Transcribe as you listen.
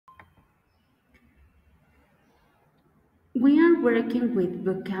We are working with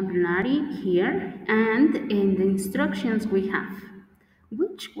vocabulary here, and in the instructions we have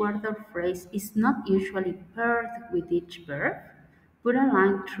which word or phrase is not usually paired with each verb. Put a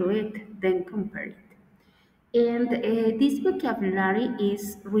line through it, then compare it. And this vocabulary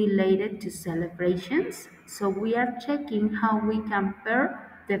is related to celebrations, so we are checking how we can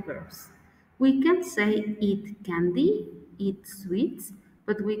pair the verbs. We can say eat candy, eat sweets,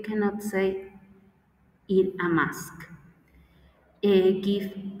 but we cannot say eat a mask.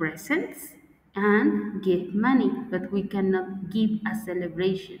 Give presents and give money, but we cannot give a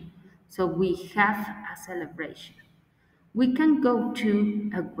celebration. So we have a celebration. We can go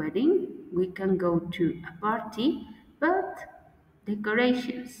to a wedding, we can go to a party, but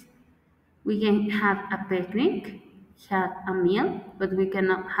decorations. We can have a picnic, have a meal, but we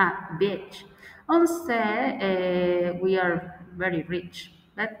cannot have beach. Also, we are very rich,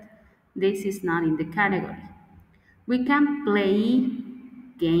 but this is not in the category. We can play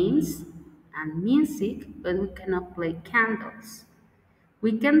games and music, but we cannot play candles.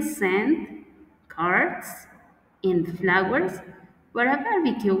 We can send cards and flowers for a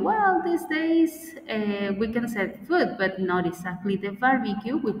barbecue. Well, these days we can send food, but not exactly the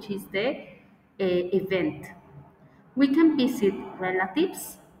barbecue, which is the event. We can visit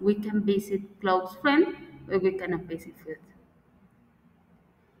relatives, we can visit close friends, but we cannot visit food.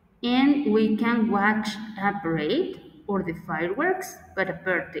 And we can watch a parade or the fireworks, but a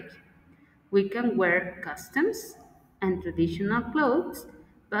birthday. We can wear customs and traditional clothes,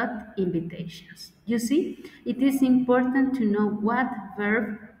 but invitations. You see, it is important to know what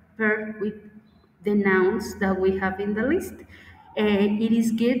verb pair with the nouns that we have in the list. It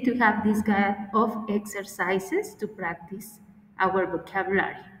is good to have this kind of exercises to practice our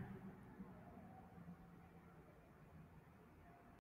vocabulary.